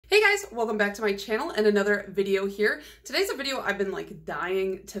guys, welcome back to my channel and another video here. Today's a video I've been like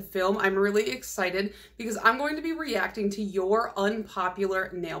dying to film. I'm really excited because I'm going to be reacting to your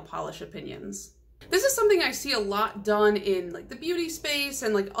unpopular nail polish opinions. This is something I see a lot done in like the beauty space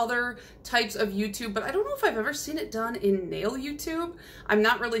and like other types of YouTube, but I don't know if I've ever seen it done in nail YouTube. I'm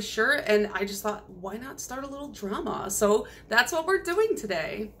not really sure, and I just thought, why not start a little drama? So that's what we're doing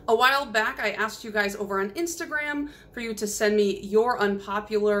today. A while back, I asked you guys over on Instagram for you to send me your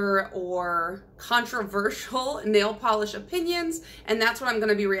unpopular or controversial nail polish opinions, and that's what I'm going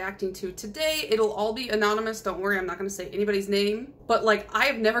to be reacting to today. It'll all be anonymous. Don't worry, I'm not going to say anybody's name, but like I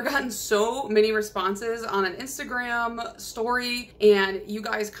have never gotten so many responses on an Instagram story, and you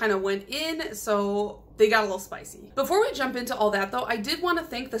guys kind of went in, so they got a little spicy. Before we jump into all that though, I did want to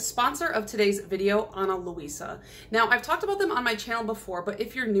thank the sponsor of today's video, Ana Luisa. Now, I've talked about them on my channel before, but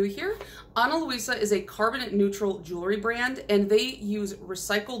if you're new here, Ana Luisa is a carbon neutral jewelry brand, and they use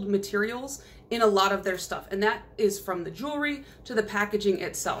recycled materials in a lot of their stuff, and that is from the jewelry to the packaging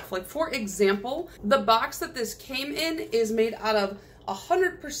itself. Like for example, the box that this came in is made out of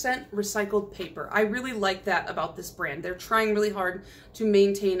 100% recycled paper. I really like that about this brand. They're trying really hard to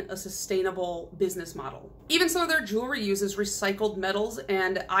maintain a sustainable business model. Even so, their jewelry uses recycled metals,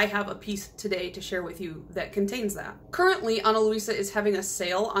 and I have a piece today to share with you that contains that. Currently, Ana Luisa is having a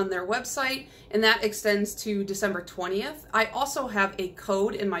sale on their website, and that extends to December 20th. I also have a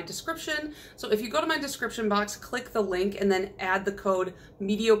code in my description, so if you go to my description box, click the link, and then add the code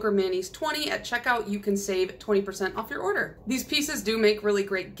MediocreMannies20 at checkout, you can save 20% off your order. These pieces do make really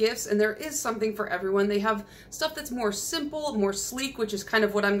great gifts, and there is something for everyone. They have stuff that's more simple, more sleek, which is kind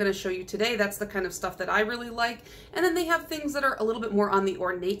of what I'm going to show you today. That's the kind of stuff that I really like. And then they have things that are a little bit more on the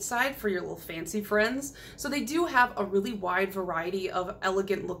ornate side for your little fancy friends. So they do have a really wide variety of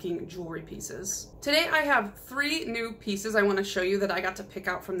elegant looking jewelry pieces. Today I have 3 new pieces I want to show you that I got to pick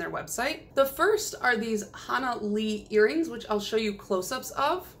out from their website. The first are these Hana Lee earrings, which I'll show you close-ups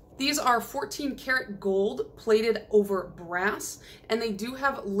of. These are 14 karat gold plated over brass, and they do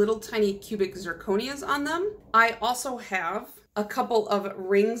have little tiny cubic zirconias on them. I also have a couple of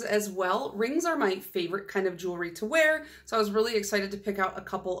rings as well. Rings are my favorite kind of jewelry to wear, so I was really excited to pick out a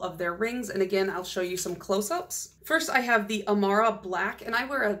couple of their rings, and again, I'll show you some close-ups. First, I have the Amara Black, and I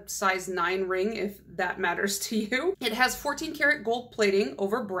wear a size 9 ring if that matters to you. It has 14 karat gold plating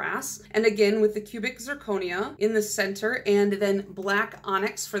over brass, and again with the cubic zirconia in the center, and then black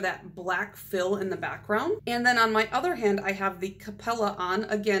onyx for that black fill in the background. And then on my other hand, I have the Capella on,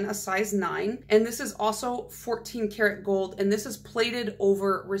 again a size 9, and this is also 14 karat gold, and this is plated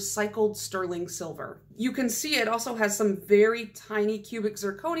over recycled sterling silver. You can see it also has some very tiny cubic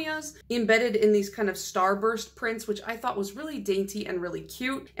zirconias embedded in these kind of starburst prints, which I thought was really dainty and really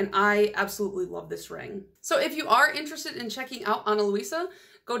cute, and I absolutely love this ring. So if you are interested in checking out Ana Luisa,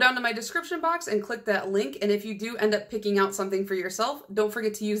 go down to my description box and click that link, and if you do end up picking out something for yourself, don't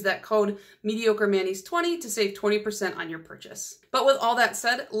forget to use that code MediocreMannies20 to save 20% on your purchase. But with all that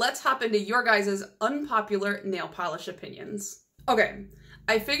said, let's hop into your guys' unpopular nail polish opinions. Okay,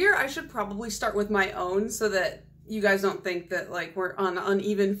 I figure I should probably start with my own so that you guys don't think that like we're on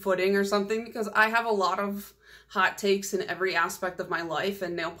uneven footing or something, because I have a lot of hot takes in every aspect of my life,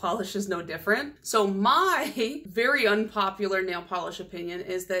 and nail polish is no different. So my very unpopular nail polish opinion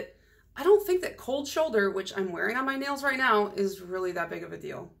is that I don't think that cold shoulder, which I'm wearing on my nails right now, is really that big of a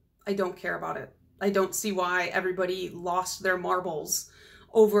deal. I don't care about it. I don't see why everybody lost their marbles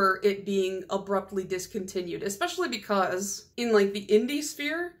over it being abruptly discontinued, especially because in like the indie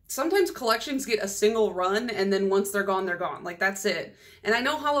sphere, sometimes collections get a single run and then once they're gone, like that's it. And I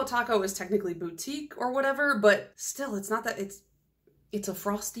know Holo Taco is technically boutique or whatever, but still it's not that, it's a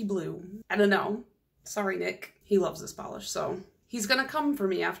frosty blue. I don't know. Sorry, Nick. He loves this polish, so he's gonna come for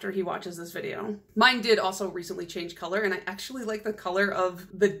me after he watches this video. Mine did also recently change color, and I actually like the color of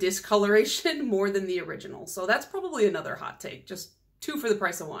the discoloration more than the original. So that's probably another hot take, just 2 for the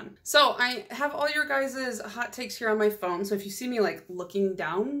price of 1. So I have all your guys' hot takes here on my phone. So if you see me like looking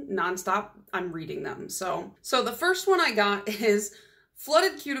down nonstop, I'm reading them. So the first one I got is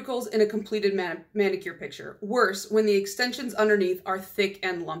flooded cuticles in a completed manicure picture. Worse, when the extensions underneath are thick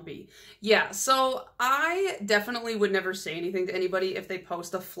and lumpy. Yeah, so I definitely would never say anything to anybody if they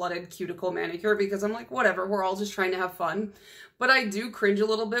post a flooded cuticle manicure, because I'm like, whatever, we're all just trying to have fun. But I do cringe a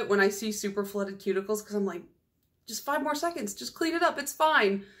little bit when I see super flooded cuticles, because I'm like, just 5 more seconds, just clean it up, it's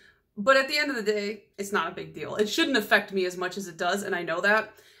fine. But at the end of the day, it's not a big deal. It shouldn't affect me as much as it does, and I know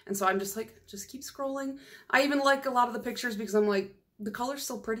that. And so I'm just like, just keep scrolling. I even like a lot of the pictures because I'm like, the color's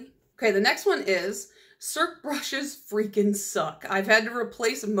still pretty. Okay, the next one is Circ brushes freaking suck. I've had to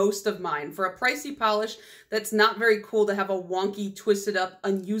replace most of mine for a pricey polish that's not very cool to have a wonky, twisted up,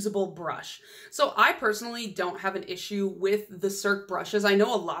 unusable brush. So I personally don't have an issue with the Circ brushes. I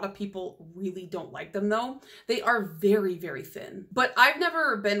know a lot of people really don't like them though. They are very, very thin. But I've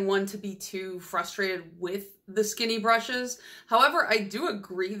never been one to be too frustrated with the skinny brushes. However, I do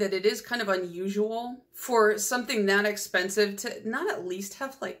agree that it is kind of unusual for something that expensive to not at least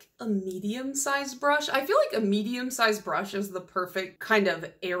have like a medium-sized brush. I feel like a medium-sized brush is the perfect kind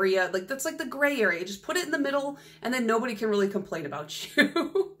of area. Like that's like the gray area. Just put it in the middle and then nobody can really complain about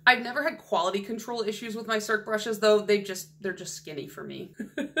you. I've never had quality control issues with my Circ brushes though. They're just skinny for me.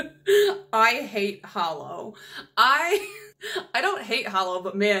 I hate Holo. I don't hate Holo,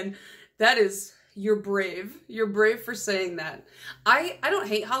 but man, that is... You're brave. You're brave for saying that. I don't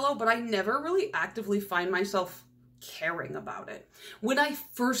hate Holo, but I never really actively find myself caring about it. When I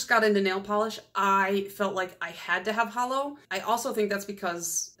first got into nail polish, I felt like I had to have Holo. I also think that's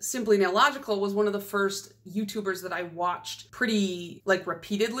because Simply Nailogical was one of the first YouTubers that I watched pretty like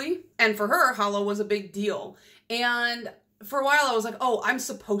repeatedly. And for her, Holo was a big deal. And for a while I was like, oh, I'm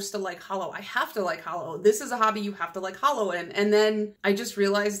supposed to like Holo. I have to like Holo. This is a hobby you have to like Holo in. And then I just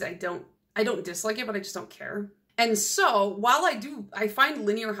realized I don't dislike it, but I just don't care. And so while I find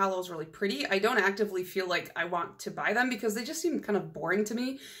linear Holos really pretty, I don't actively feel like I want to buy them because they just seem kind of boring to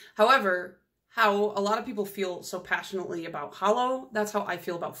me. However, how a lot of people feel so passionately about Holo, that's how I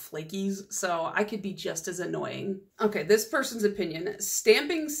feel about flakies. So I could be just as annoying. Okay, this person's opinion.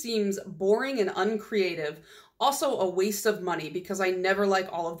 Stamping seems boring and uncreative. Also a waste of money because I never like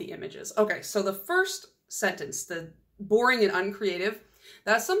all of the images. Okay, so the first sentence, the boring and uncreative,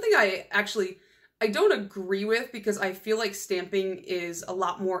 that's something I don't agree with because I feel like stamping is a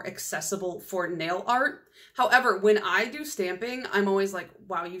lot more accessible for nail art. However, when I do stamping, I'm always like,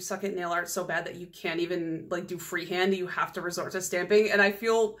 wow, you suck at nail art so bad that you can't even like do freehand. You have to resort to stamping. And I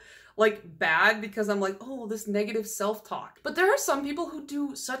feel like bad because I'm like, oh, this negative self-talk. But there are some people who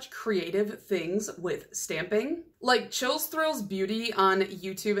do such creative things with stamping. Like Chillsthrillbeauty on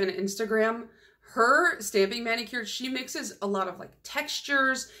YouTube and Instagram. Her stamping manicure, she mixes a lot of like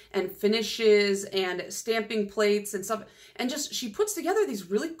textures and finishes and stamping plates and stuff. And just, she puts together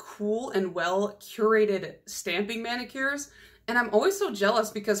these really cool and well curated stamping manicures. And I'm always so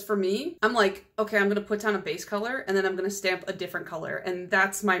jealous because for me, I'm like, okay, I'm going to put down a base color and then I'm going to stamp a different color. And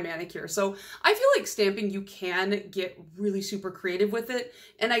that's my manicure. So I feel like stamping, you can get really super creative with it.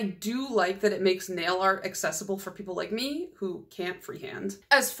 And I do like that it makes nail art accessible for people like me who can't freehand.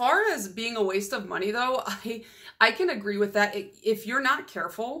 As far as being a waste of money though, I can agree with that. If you're not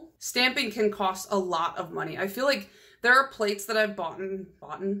careful, stamping can cost a lot of money. I feel like there are plates that I've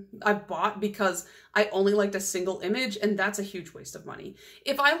bought because I only liked a single image, and that's a huge waste of money.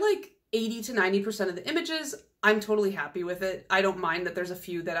 If I like 80 to 90% of the images, I'm totally happy with it. I don't mind that there's a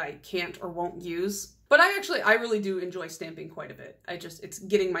few that I can't or won't use. But I really do enjoy stamping quite a bit. It's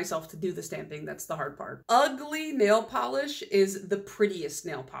getting myself to do the stamping that's the hard part. Ugly nail polish is the prettiest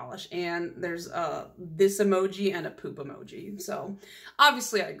nail polish. And there's this emoji and a poop emoji. So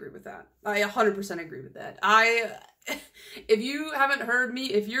obviously I agree with that. I 100% agree with that. If you haven't heard me,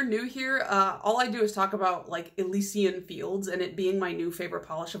 if you're new here, all I do is talk about like Elysian Fields and it being my new favorite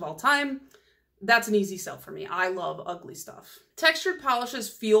polish of all time. That's an easy sell for me. I love ugly stuff. Textured polishes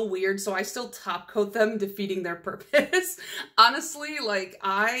feel weird, so I still top coat them, defeating their purpose. Honestly, like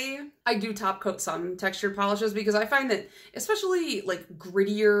I do top coat some textured polishes because I find that especially like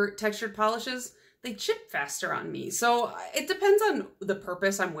grittier textured polishes, they chip faster on me. So it depends on the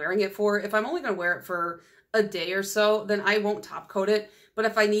purpose I'm wearing it for. If I'm only gonna wear it for a day or so, then I won't top coat it. But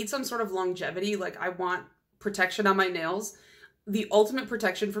if I need some sort of longevity, like I want protection on my nails, the ultimate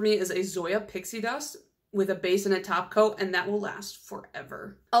protection for me is a Zoya Pixie Dust with a base and a top coat, and that will last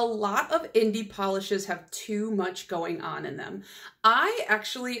forever. A lot of indie polishes have too much going on in them. I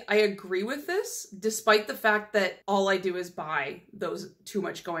agree with this, despite the fact that all I do is buy those too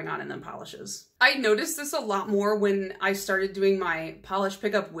much going on in them polishes. I noticed this a lot more when I started doing my polish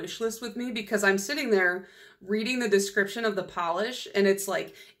pickup wish list with me, because I'm sitting there reading the description of the polish and it's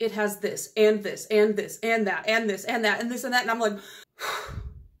like, it has this and this and this and that and this and that and this and that. And I'm like,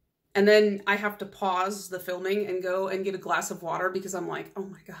 and then I have to pause the filming and go and get a glass of water because I'm like, oh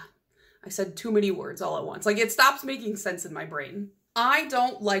my God, I said too many words all at once. Like it stops making sense in my brain. I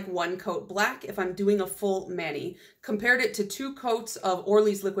don't like one coat black if I'm doing a full mani. Compared it to 2 coats of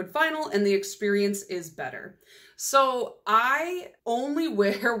Orly's Liquid Vinyl and the experience is better. So I only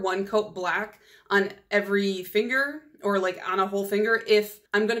wear 1 coat black on every finger or like on a whole finger if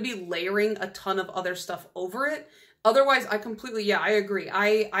I'm going to be layering a ton of other stuff over it. Otherwise, I completely, yeah, I agree.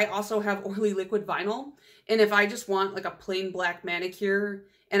 I also have oily liquid vinyl. And if I just want like a plain black manicure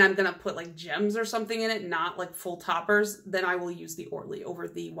and I'm gonna put like gems or something in it, not like full toppers, then I will use the Orly over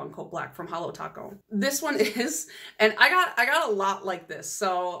the One Coat Black from Holo Taco. This one is, and I got a lot like this,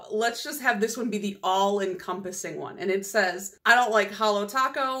 so let's just have this one be the all-encompassing one. And it says, I don't like Holo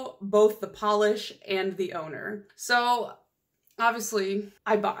Taco, both the polish and the owner. So obviously,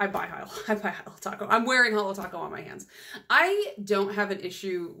 I buy Holo Taco. I'm wearing Holo Taco on my hands. I don't have an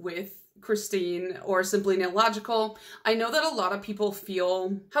issue with Christine or Simply Nailogical. I know that a lot of people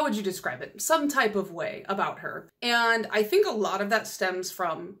feel, how would you describe it? Some type of way about her. And I think a lot of that stems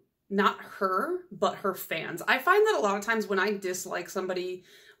from not her, but her fans. I find that a lot of times when I dislike somebody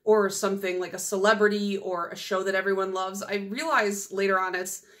or something like a celebrity or a show that everyone loves, I realize later on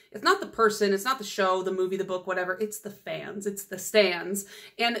it's not the person, it's not the show, the movie, the book, whatever, it's the fans, it's the stans.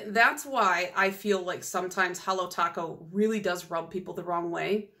 And that's why I feel like sometimes Holo Taco really does rub people the wrong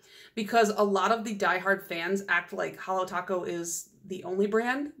way, because a lot of the diehard fans act like Holo Taco is the only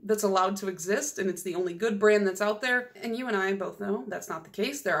brand that's allowed to exist and it's the only good brand that's out there. And you and I both know that's not the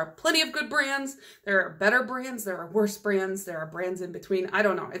case. There are plenty of good brands, there are better brands, there are worse brands, there are brands in between. I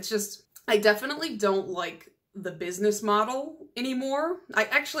don't know. It's just, I definitely don't like the business model anymore. I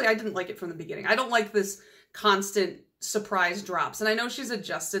didn't like it from the beginning. I don't like this constant surprise drops. And I know she's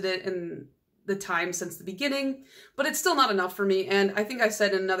adjusted it in the time since the beginning, but it's still not enough for me. And I think I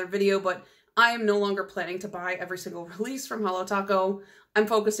said in another video, but I am no longer planning to buy every single release from Holo Taco. I'm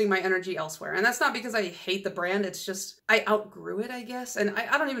focusing my energy elsewhere. And that's not because I hate the brand, it's just I outgrew it, I guess. And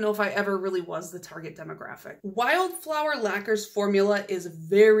I don't even know if I ever really was the target demographic. Wildflower Lacquer's formula is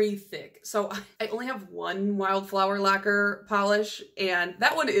very thick. So I only have one Wildflower Lacquer polish, and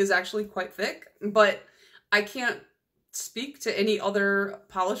that one is actually quite thick, but I can't speak to any other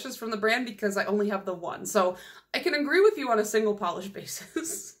polishes from the brand because I only have the one. So I can agree with you on a single polish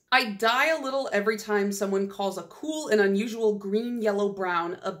basis. I die a little every time someone calls a cool and unusual green, yellow,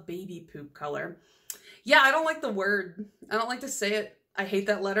 brown a baby poop color. Yeah, I don't like the word. I don't like to say it. I hate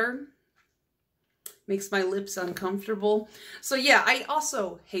that letter. Makes my lips uncomfortable. So yeah, I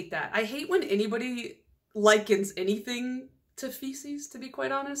also hate that. I hate when anybody likens anything to feces, to be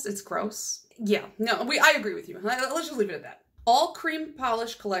quite honest. It's gross. Yeah, no, I agree with you. Let's just leave it at that. All cream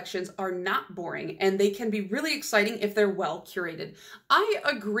polish collections are not boring, and they can be really exciting if they're well curated. I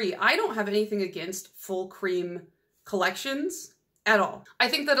agree. I don't have anything against full cream collections at all. I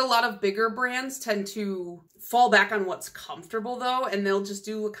think that a lot of bigger brands tend to fall back on what's comfortable though, and they'll just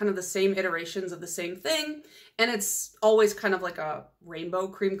do kind of the same iterations of the same thing. And it's always kind of like a rainbow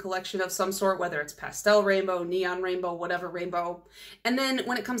cream collection of some sort, whether it's pastel rainbow, neon rainbow, whatever rainbow. And then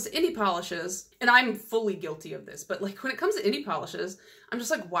when it comes to indie polishes, and I'm fully guilty of this, but like when it comes to indie polishes, I'm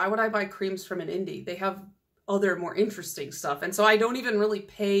just like, why would I buy creams from an indie? They have other more interesting stuff. And so I don't even really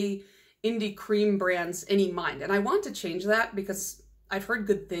pay indie cream brands any mind. And I want to change that because I've heard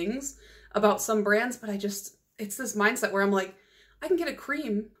good things about some brands, but it's this mindset where I'm like, I can get a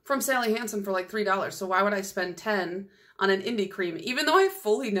cream from Sally Hansen for like $3, so why would I spend $10 on an indie cream, even though I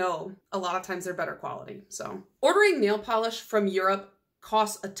fully know a lot of times they're better quality. So ordering nail polish from Europe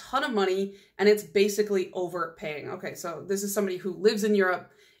costs a ton of money and it's basically overpaying. Okay, so this is somebody who lives in Europe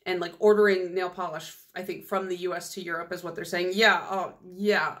and like ordering nail polish, I think from the US to Europe is what they're saying. Yeah, oh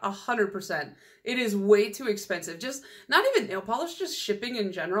yeah, 100%. It is way too expensive. Just not even nail polish, just shipping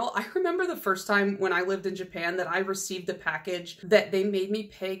in general. I remember the first time when I lived in Japan that I received a package that they made me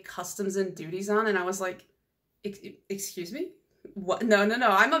pay customs and duties on, and I was like, excuse me? What? No,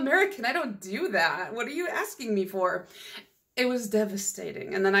 I'm American. I don't do that. What are you asking me for? It was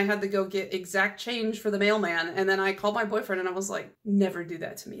devastating. And then I had to go get exact change for the mailman. And then I called my boyfriend and I was like, never do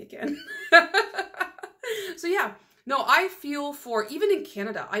that to me again. So yeah, no, I feel for, even in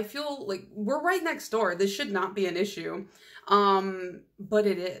Canada, I feel like we're right next door. This should not be an issue. But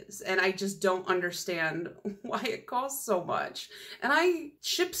it is. And I just don't understand why it costs so much. And I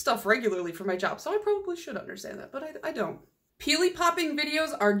ship stuff regularly for my job, so I probably should understand that, but I don't. Peely popping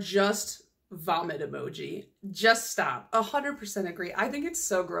videos are just vomit emoji. Just stop. 100% agree. I think it's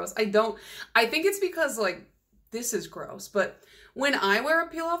so gross. I think it's because like, this is gross, but when I wear a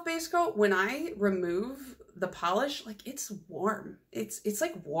peel off base coat, when I remove the polish, like it's warm. It's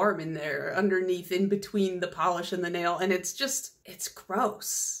like warm in there underneath, in between the polish and the nail. And it's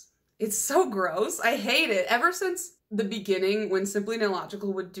gross. It's so gross. I hate it. Ever since the beginning, when Simply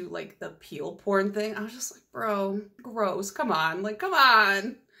Nailogical would do like the peel porn thing, I was just like, bro, gross. Come on. Like, come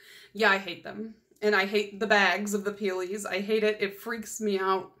on. Yeah, I hate them. And I hate the bags of the peelies. I hate it. It freaks me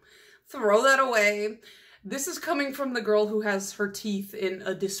out. Throw that away. This is coming from the girl who has her teeth in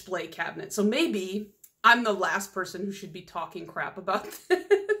a display cabinet. So maybe I'm the last person who should be talking crap about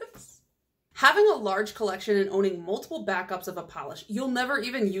this. Having a large collection and owning multiple backups of a polish, you'll never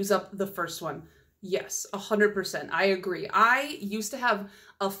even use up the first one. Yes, 100%. I agree. I used to have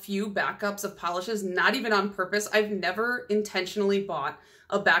a few backups of polishes, not even on purpose. I've never intentionally bought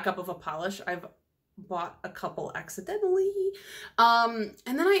a backup of a polish. I've bought a couple accidentally. And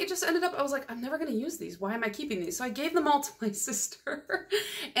then I just ended up, I was like, I'm never going to use these. Why am I keeping these? So I gave them all to my sister.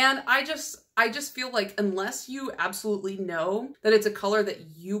 And I just feel like unless you absolutely know that it's a color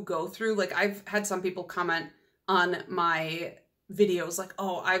that you go through, like I've had some people comment on my videos like,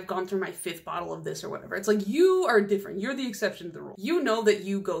 oh, I've gone through my 5th bottle of this or whatever. It's like, you are different. You're the exception to the rule. You know that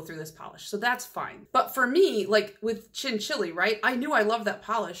you go through this polish, so that's fine. But for me, like with Chin Chili, right? I knew I loved that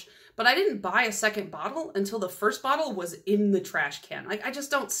polish, but I didn't buy a second bottle until the first bottle was in the trash can. Like, I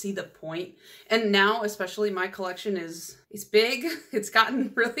just don't see the point. And now, especially, my collection is big. It's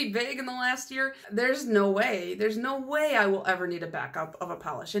gotten really big in the last year. There's no way I will ever need a backup of a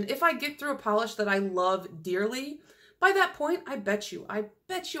polish. And if I get through a polish that I love dearly, by that point, I bet you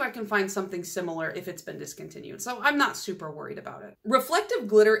I can find something similar if it's been discontinued. So I'm not super worried about it. Reflective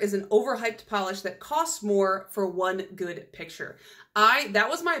glitter is an overhyped polish that costs more for one good picture. That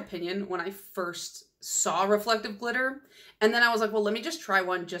was my opinion when I first saw reflective glitter. And then I was like, well, let me just try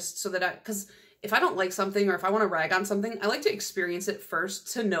one just so that because if I don't like something or if I want to rag on something, I like to experience it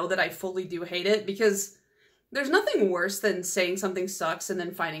first to know that I fully do hate it, because there's nothing worse than saying something sucks and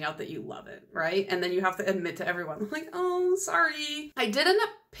then finding out that you love it, right? And then you have to admit to everyone, like, oh, sorry. I did end up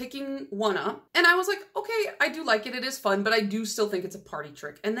picking one up and I was like, okay, I do like it. It is fun, but I do still think it's a party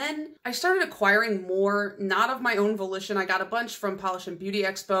trick. And then I started acquiring more, not of my own volition. I got a bunch from Polish and Beauty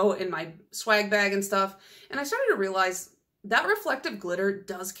Expo in my swag bag and stuff. And I started to realize that reflective glitter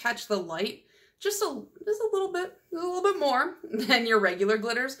does catch the light just a little bit more than your regular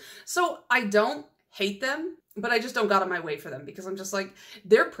glitters. So I don't hate them, but I just don't got on my way for them because I'm just like,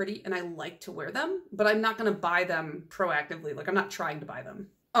 they're pretty and I like to wear them, but I'm not going to buy them proactively. Like, I'm not trying to buy them.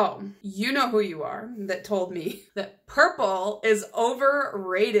 Oh, you know who you are that told me that purple is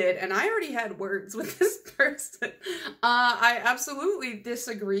overrated, and I already had words with this person. I absolutely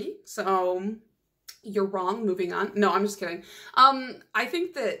disagree. So you're wrong. Moving on. No, I'm just kidding. I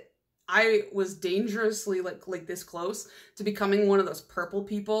think that I was dangerously like this close to becoming one of those purple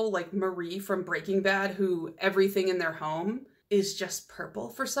people like Marie from Breaking Bad, who everything in their home is just purple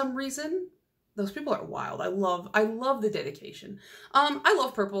for some reason. Those people are wild. I love the dedication. I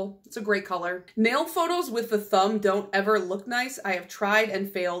love purple. It's a great color. Nail photos with the thumb don't ever look nice. I have tried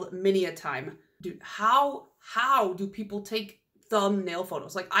and failed many a time. Dude, how do people take thumb nail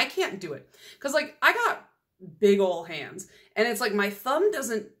photos? Like, I can't do it. Cause like I got big old hands and it's like my thumb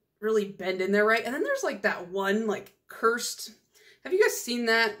doesn't really bend in there right. And then there's like that one like cursed, have you guys seen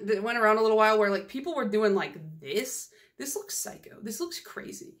that went around a little while where like people were doing like this looks psycho, this looks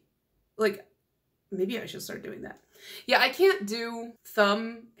crazy. Like, maybe I should start doing that. Yeah, I can't do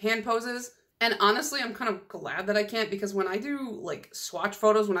thumb hand poses. And honestly, I'm kind of glad that I can't, because when I do like swatch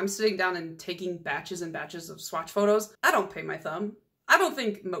photos, when I'm sitting down and taking batches and batches of swatch photos, I don't paint my thumb. I don't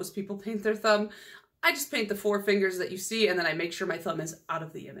think most people paint their thumb. I just paint the 4 fingers that you see, and then I make sure my thumb is out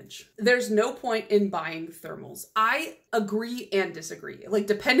of the image. There's no point in buying thermals. I agree and disagree, like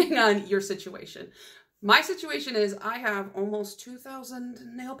depending on your situation. My situation is I have almost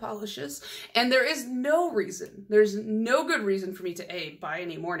 2,000 nail polishes, and there is no reason, there's no good reason for me to A, buy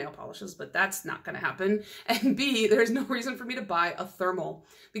any more nail polishes, but that's not gonna happen, and B, there's no reason for me to buy a thermal,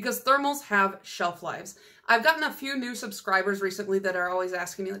 because thermals have shelf lives. I've gotten a few new subscribers recently that are always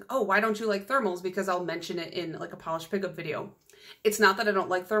asking me like, oh, why don't you like thermals? Because I'll mention it in like a polish pickup video. It's not that I don't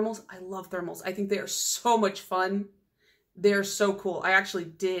like thermals. I love thermals. I think they are so much fun. They're so cool. I actually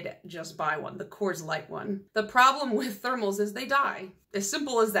did just buy one, the Coors Light one. The problem with thermals is they die. As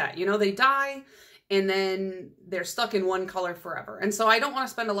simple as that. You know, they die and then they're stuck in one color forever. And so I don't want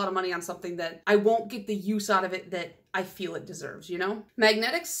to spend a lot of money on something that I won't get the use out of it that I feel it deserves, you know?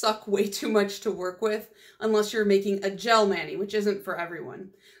 Magnetics suck way too much to work with unless you're making a gel mani, which isn't for everyone.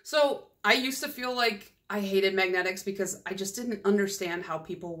 So I used to feel like I hated magnetics because I just didn't understand how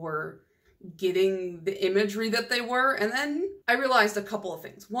people were getting the imagery that they were. And then I realized a couple of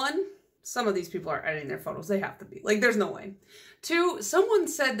things. One, some of these people are editing their photos. They have to be. Like, there's no way. Two, someone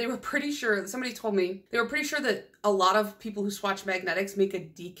said they were pretty sure, somebody told me, they were pretty sure that a lot of people who swatch magnetics make a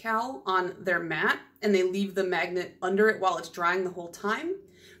decal on their mat and they leave the magnet under it while it's drying the whole time.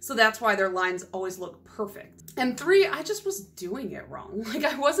 So that's why their lines always look perfect. And three, I just was doing it wrong. Like,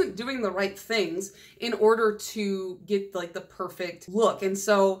 I wasn't doing the right things in order to get like the perfect look. And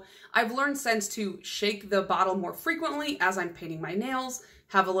so I've learned since to shake the bottle more frequently as I'm painting my nails,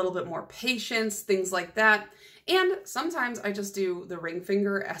 have a little bit more patience, things like that. And sometimes I just do the ring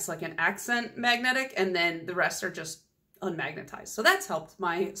finger as like an accent magnetic, and then the rest are just unmagnetized. So that's helped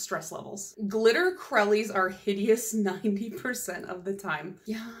my stress levels. Glitter Crellies are hideous 90% of the time.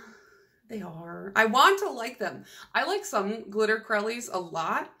 Yeah, they are. I want to like them. I like some glitter Crellies a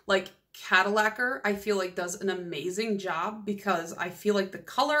lot. Like Cadillacer, I feel like does an amazing job because I feel like the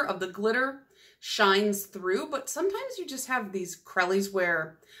color of the glitter shines through, but sometimes you just have these Crellies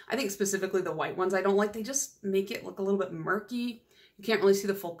where, I think specifically the white ones I don't like, they just make it look a little bit murky. You can't really see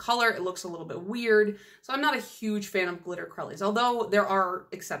the full color. It looks a little bit weird. So I'm not a huge fan of glitter Crellies, although there are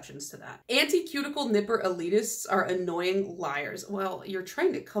exceptions to that. Anti-cuticle nipper elitists are annoying liars. Well, you're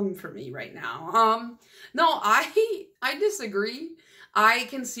trying to come for me right now. No, I disagree. I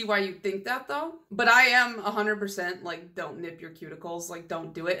can see why you think that though, but I am 100% like, don't nip your cuticles, like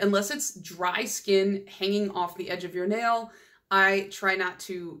don't do it. Unless it's dry skin hanging off the edge of your nail, I try not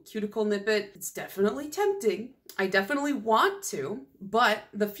to cuticle nip it. It's definitely tempting. I definitely want to, but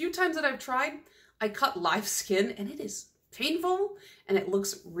the few times that I've tried, I cut live skin and it is painful and it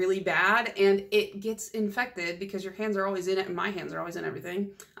looks really bad and it gets infected because your hands are always in it and my hands are always in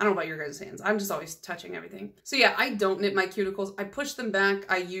everything. I don't know about your guys' hands. I'm just always touching everything. So yeah, I don't nip my cuticles. I push them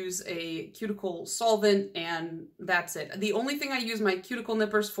back. I use a cuticle solvent and that's it. The only thing I use my cuticle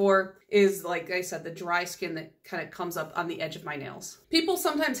nippers for is, like I said, the dry skin that kind of comes up on the edge of my nails. People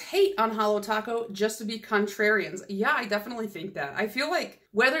sometimes hate on Holo Taco just to be contrarians. Yeah, I definitely think that. I feel like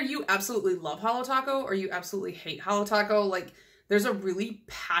whether you absolutely love Holo Taco or you absolutely hate Holo Taco, like there's a really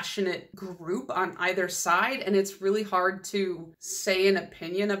passionate group on either side and it's really hard to say an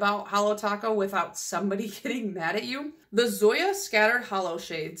opinion about Holo Taco without somebody getting mad at you. The Zoya scattered holo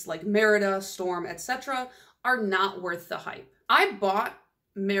shades like Merida, Storm, etc. are not worth the hype. I bought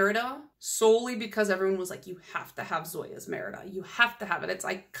Merida solely because everyone was like, you have to have Zoya's Merida. You have to have it. It's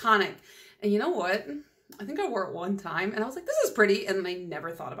iconic. And you know what? I think I wore it one time and I was like, this is pretty. And I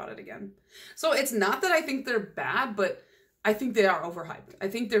never thought about it again. So it's not that I think they're bad, but I think they are overhyped. I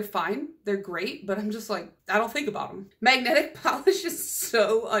think they're fine. They're great, but I'm just like, I don't think about them. Magnetic polish is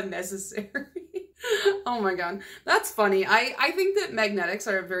so unnecessary. Oh my God. That's funny. I think that magnetics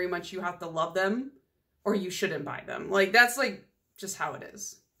are very much, you have to love them or you shouldn't buy them. Like that's like just how it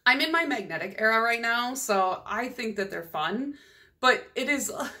is. I'm in my magnetic era right now, so I think that they're fun, but it's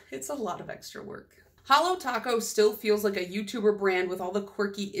a lot of extra work. Holo Taco still feels like a YouTuber brand with all the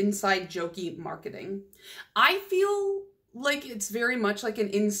quirky inside jokey marketing. I feel like it's very much like an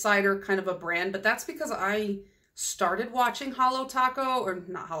insider kind of a brand, but that's because I started watching Holo Taco, or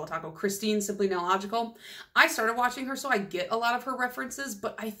not Holo Taco, Christine Simply Nailogical. I started watching her, so I get a lot of her references,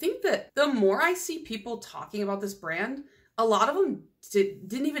 but I think that the more I see people talking about this brand, a lot of them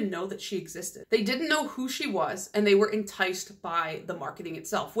didn't even know that she existed. They didn't know who she was, and they were enticed by the marketing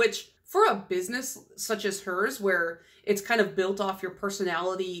itself, which for a business such as hers, where it's kind of built off your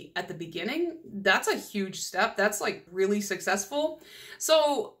personality at the beginning, that's a huge step. That's like really successful.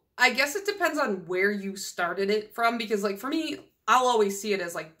 So I guess it depends on where you started it from, because like for me, I'll always see it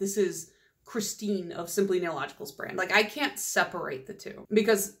as like, this is Christine of Simply Nailogical's brand. Like I can't separate the two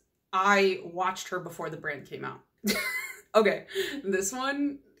because I watched her before the brand came out. Okay, this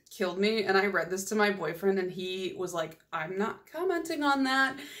one killed me, and I read this to my boyfriend and he was like, I'm not commenting on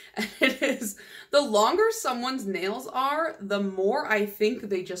that. And it is, the longer someone's nails are, the more I think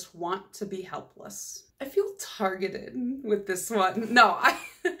they just want to be helpless. I feel targeted with this one. No,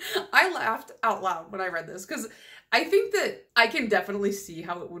 I laughed out loud when I read this because I think that I can definitely see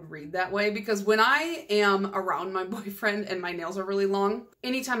how it would read that way, because when I am around my boyfriend and my nails are really long,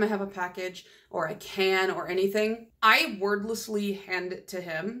 anytime I have a package or a can or anything, I wordlessly hand it to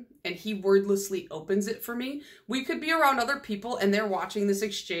him and he wordlessly opens it for me. We could be around other people and they're watching this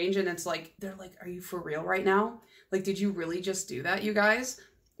exchange and it's like, they're like, are you for real right now? Like, did you really just do that, you guys?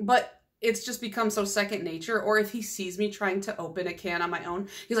 But it's just become so second nature. Or if he sees me trying to open a can on my own,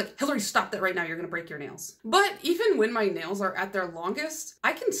 he's like, Hillary, stop that right now. You're gonna break your nails. But even when my nails are at their longest,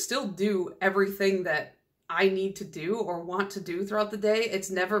 I can still do everything that I need to do or want to do throughout the day. It's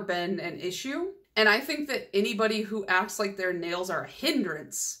never been an issue. And I think that anybody who acts like their nails are a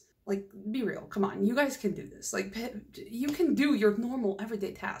hindrance, like, be real, come on, you guys can do this. Like, you can do your normal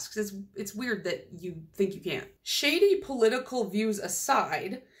everyday tasks. It's weird that you think you can't. Shady political views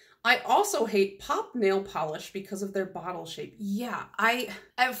aside, I also hate pop nail polish because of their bottle shape. Yeah, when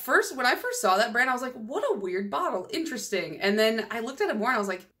I first saw that brand, I was like, what a weird bottle, interesting. And then I looked at it more and I was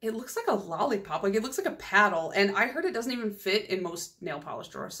like, it looks like a lollipop, like it looks like a paddle. And I heard it doesn't even fit in most nail polish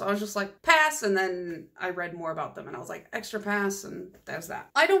drawers. So I was just like, pass. And then I read more about them and I was like, extra pass, and there's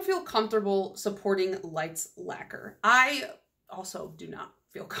that. I don't feel comfortable supporting Lights Lacquer. I also do not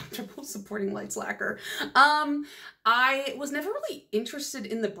feel comfortable supporting Lights Lacquer. I was never really interested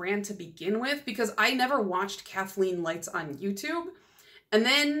in the brand to begin with because I never watched Kathleen Lights on YouTube. And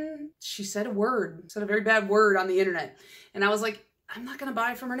then she said a very bad word on the internet. And I was like, I'm not gonna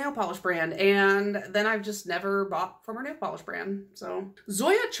buy from her nail polish brand. And then I've just never bought from her nail polish brand. So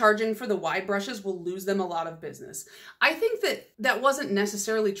Zoya charging for the wide brushes will lose them a lot of business. I think that wasn't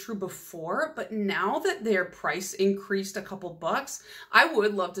necessarily true before, but now that their price increased a couple bucks, I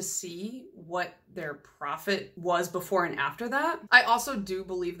would love to see what their profit was before and after that. I also do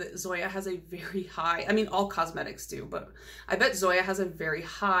believe that Zoya has a very high, I mean, all cosmetics do, but I bet Zoya has a very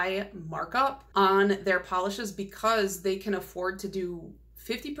high markup on their polishes because they can afford to do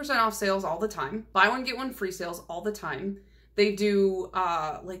 50% off sales all the time, buy one, get one free sales all the time. They do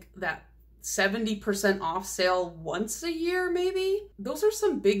like that 70% off sale once a year, maybe. Those are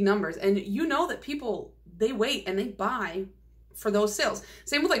some big numbers. And you know that people, they wait and they buy for those sales.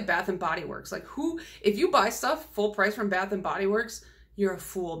 Same with like Bath and Body Works. Like if you buy stuff full price from Bath and Body Works, you're a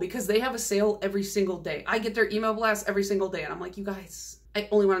fool because they have a sale every single day. I get their email blasts every single day and I'm like, you guys, I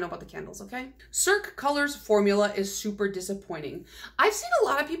only want to know about the candles, okay? Cirque Colors formula is super disappointing. I've seen a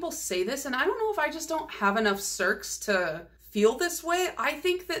lot of people say this and I don't know if I just don't have enough Cirques to feel this way. I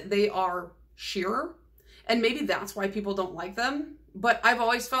think that they are sheerer and maybe that's why people don't like them. But I've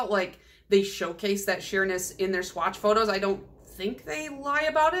always felt like they showcase that sheerness in their swatch photos. I don't think they lie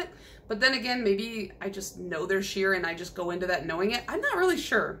about it, but then again, maybe I just know they're sheer and I just go into that knowing it. I'm not really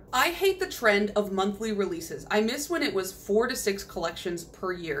sure. I hate the trend of monthly releases. I miss when it was 4 to 6 collections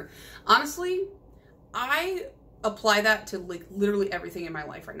per year. Honestly, I apply that to like literally everything in my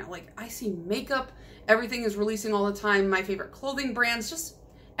life right now. Like I see makeup, everything is releasing all the time. My favorite clothing brands, just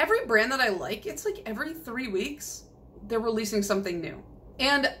every brand that I like, it's like every 3 weeks, they're releasing something new.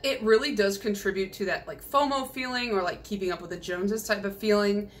 And it really does contribute to that like FOMO feeling or like keeping up with the Joneses type of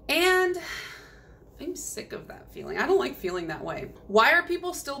feeling. And I'm sick of that feeling. I don't like feeling that way. Why are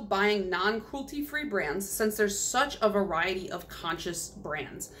people still buying non-cruelty-free brands since there's such a variety of conscious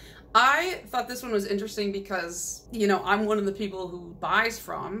brands? I thought this one was interesting because, you know, I'm one of the people who buys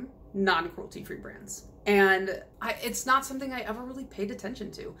from non-cruelty-free brands. And it's not something I ever really paid attention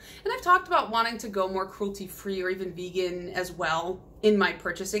to. And I've talked about wanting to go more cruelty-free or even vegan as well in my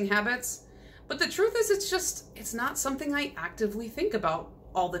purchasing habits. But the truth is, it's not something I actively think about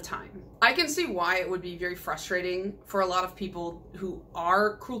all the time. I can see why it would be very frustrating for a lot of people who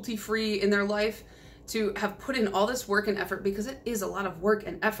are cruelty-free in their life to have put in all this work and effort, because it is a lot of work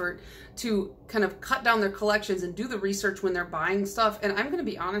and effort to kind of cut down their collections and do the research when they're buying stuff. And I'm gonna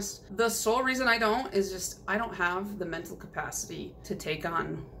be honest, the sole reason I don't is just I don't have the mental capacity to take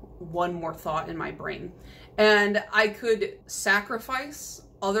on one more thought in my brain. And I could sacrifice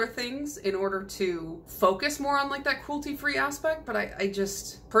other things in order to focus more on like that cruelty-free aspect, but I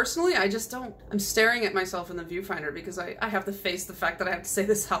just personally, I just don't. I'm staring at myself in the viewfinder because I have to face the fact that I have to say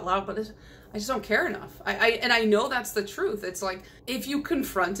this out loud, but I just don't care enough. And I know that's the truth. It's like if you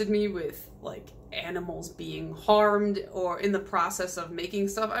confronted me with like animals being harmed or in the process of making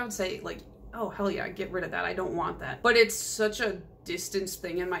stuff, I would say like, oh hell yeah, get rid of that. I don't want that. But it's such a distance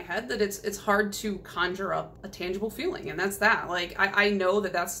thing in my head that it's hard to conjure up a tangible feeling, and that's that. Like I know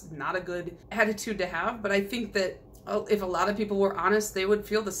that that's not a good attitude to have, but I think that if a lot of people were honest, they would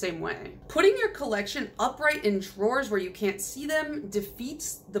feel the same way. Putting your collection upright in drawers where you can't see them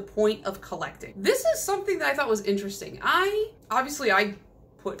defeats the point of collecting. This is something that I thought was interesting. I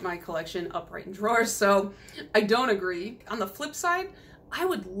put my collection upright in drawers, so I don't agree. On the flip side, I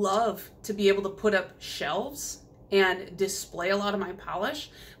would love to be able to put up shelves and display a lot of my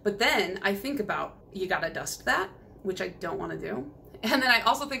polish, but then I think about, you gotta dust that, which I don't wanna do. And then I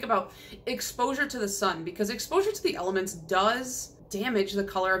also think about exposure to the sun, because exposure to the elements does damage the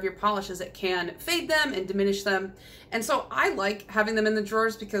color of your polishes. It can fade them and diminish them. And so I like having them in the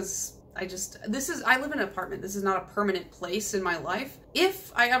drawers because I live in an apartment. This is not a permanent place in my life.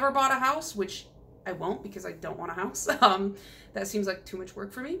 If I ever bought a house, which I won't because I don't want a house, that seems like too much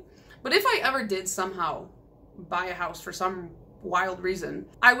work for me. But if I ever did somehow buy a house for some wild reason,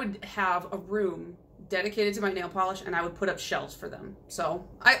 I would have a room dedicated to my nail polish and I would put up shelves for them. So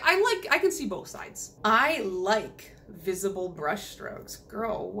I can see both sides. I like visible brush strokes.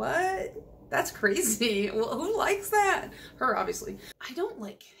 Girl, what? That's crazy. Well, who likes that? Her, obviously. I don't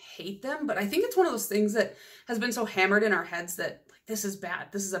like hate them, but I think it's one of those things that has been so hammered in our heads that like, this is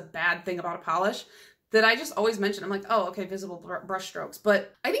bad. This is a bad thing about a polish, that I just always mention. I'm like, oh, okay, visible brush strokes.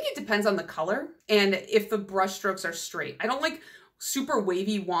 But I think it depends on the color and if the brush strokes are straight. I don't like super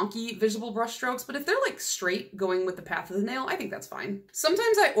wavy, wonky, visible brush strokes, but if they're like straight going with the path of the nail, I think that's fine.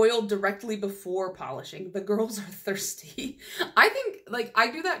 Sometimes I oil directly before polishing. The girls are thirsty. I think like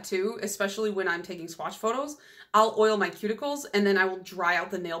I do that too, especially when I'm taking swatch photos. I'll oil my cuticles and then I will dry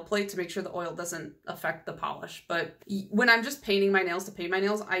out the nail plate to make sure the oil doesn't affect the polish. But when I'm just painting my nails to paint my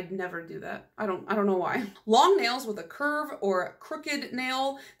nails, I'd never do that. I don't know why. Long nails with a curve or a crooked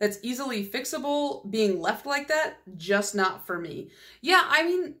nail that's easily fixable being left like that, just not for me. Yeah, I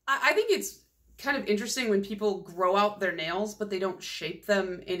mean, I think it's kind of interesting when people grow out their nails, but they don't shape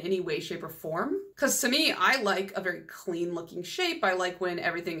them in any way, shape, or form. Because to me, I like a very clean looking shape. I like when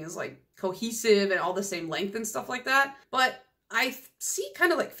everything is like cohesive and all the same length and stuff like that. But I see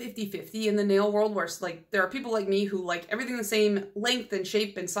kind of like 50-50 in the nail world where it's like there are people like me who like everything the same length and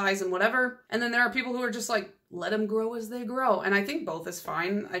shape and size and whatever. And then there are people who are just like, let them grow as they grow. And I think both is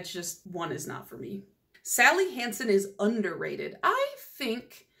fine. It's just one is not for me. Sally Hansen is underrated. I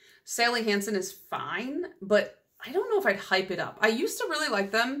think Sally Hansen is fine, but I don't know if I'd hype it up. I used to really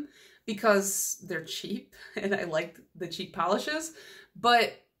like them because they're cheap and I liked the cheap polishes.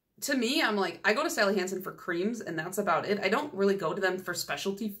 But to me, I'm like, I go to Sally Hansen for creams and that's about it. I don't really go to them for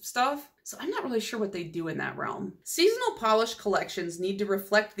specialty stuff. So I'm not really sure what they do in that realm. Seasonal polish collections need to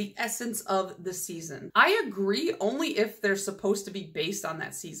reflect the essence of the season. I agree only if they're supposed to be based on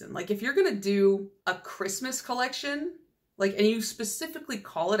that season. Like if you're gonna do a Christmas collection, like, and you specifically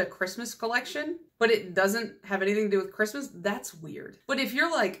call it a Christmas collection, but it doesn't have anything to do with Christmas, that's weird. But if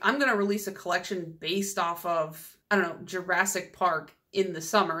you're like, I'm gonna release a collection based off of, I don't know, Jurassic Park in the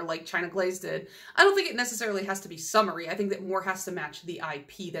summer, like China Glaze did, I don't think it necessarily has to be summery. I think that more has to match the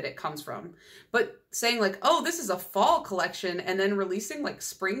IP that it comes from. But saying like, oh, this is a fall collection, and then releasing like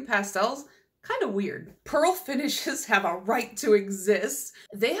spring pastels, kind of weird. Pearl finishes have a right to exist.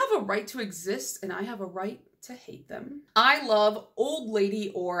 They have a right to exist, and I have a right to hate them. I love old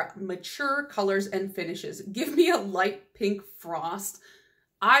lady or mature colors and finishes. Give me a light pink frost.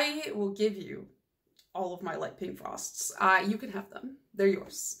 I will give you all of my light pink frosts. You can have them. They're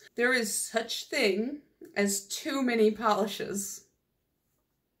yours. There is such thing as too many polishes.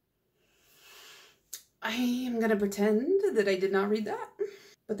 I am gonna pretend that I did not read that,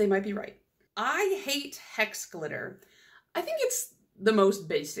 but they might be right. I hate hex glitter. I think it's the most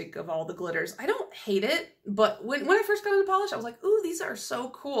basic of all the glitters. I don't hate it, but when I first got into polish, I was like, ooh, these are so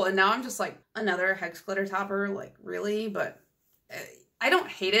cool. And now I'm just like, another hex glitter topper, like really? But I don't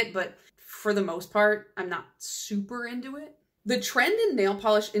hate it, but for the most part, I'm not super into it. The trend in nail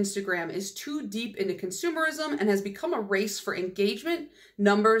polish Instagram is too deep into consumerism and has become a race for engagement,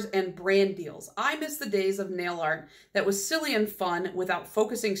 numbers, and brand deals. I miss the days of nail art that was silly and fun without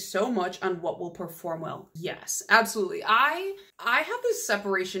focusing so much on what will perform well. Yes, absolutely. I have this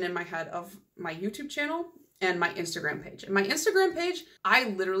separation in my head of my YouTube channel and my Instagram page. And my Instagram page, I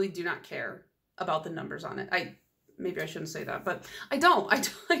literally do not care about the numbers on it. Maybe I shouldn't say that, but I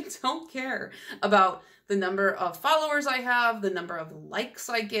don't care about the number of followers I have, the number of likes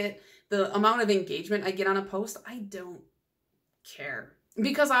I get, the amount of engagement I get on a post. I don't care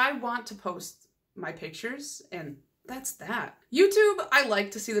because I want to post my pictures and that's that. YouTube, I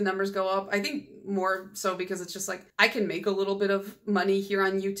like to see the numbers go up. I think more so because it's just like I can make a little bit of money here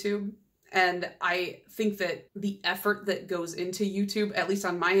on YouTube. And I think that the effort that goes into YouTube, at least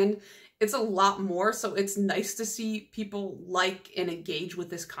on my end, it's a lot more. So it's nice to see people like and engage with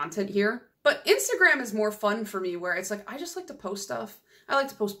this content here. But Instagram is more fun for me where it's like, I just like to post stuff. I like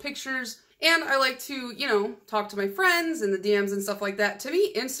to post pictures and I like to, you know, talk to my friends in the DMs and stuff like that. To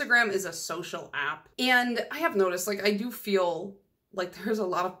me, Instagram is a social app. And I have noticed, like, I do feel like there's a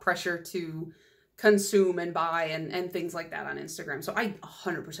lot of pressure to consume and buy and things like that on Instagram. So I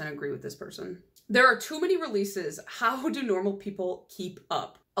 100% agree with this person. There are too many releases. How do normal people keep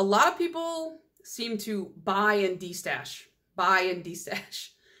up? A lot of people seem to buy and destash, buy and destash,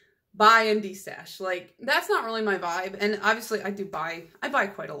 buy and destash. Like, that's not really my vibe. And obviously I buy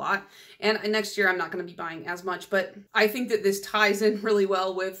quite a lot. And next year I'm not going to be buying as much, but I think that this ties in really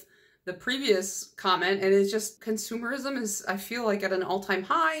well with the previous comment. And it's just consumerism is, I feel like, at an all-time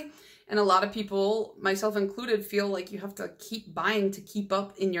high. And a lot of people, myself included, feel like you have to keep buying to keep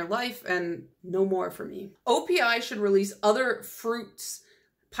up in your life, and no more for me. OPI should release other fruits.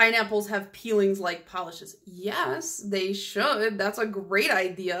 Pineapples have peelings like polishes. Yes, they should. That's a great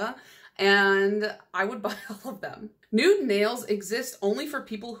idea. And I would buy all of them. Nude nails exist only for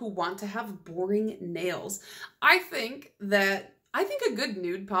people who want to have boring nails. I think a good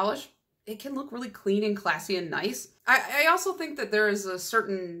nude polish, it can look really clean and classy and nice. I also think that there is a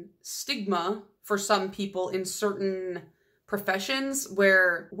certain stigma for some people in certain professions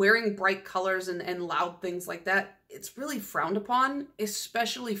where wearing bright colors and loud things like that, it's really frowned upon,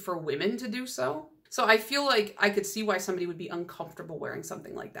 especially for women to do so. So I feel like I could see why somebody would be uncomfortable wearing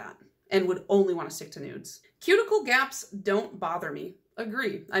something like that and would only want to stick to nudes. Cuticle gaps don't bother me.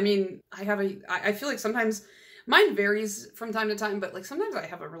 Agree. I mean, I feel like sometimes mine varies from time to time, but like sometimes I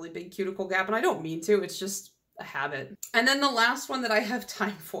have a really big cuticle gap and I don't mean to, it's just a habit. And then the last one that I have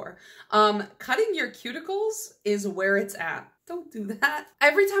time for, cutting your cuticles is where it's at. Don't do that.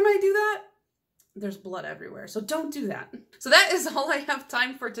 Every time I do that, there's blood everywhere. So don't do that. So that is all I have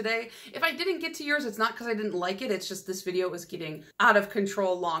time for today. If I didn't get to yours, it's not because I didn't like it. It's just this video was getting out of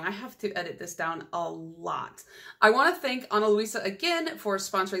control long. I have to edit this down a lot. I want to thank Ana Luisa again for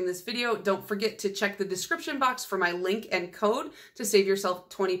sponsoring this video. Don't forget to check the description box for my link and code to save yourself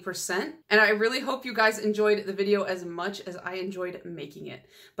 20%. And I really hope you guys enjoyed the video as much as I enjoyed making it.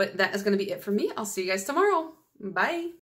 But that is going to be it for me. I'll see you guys tomorrow. Bye.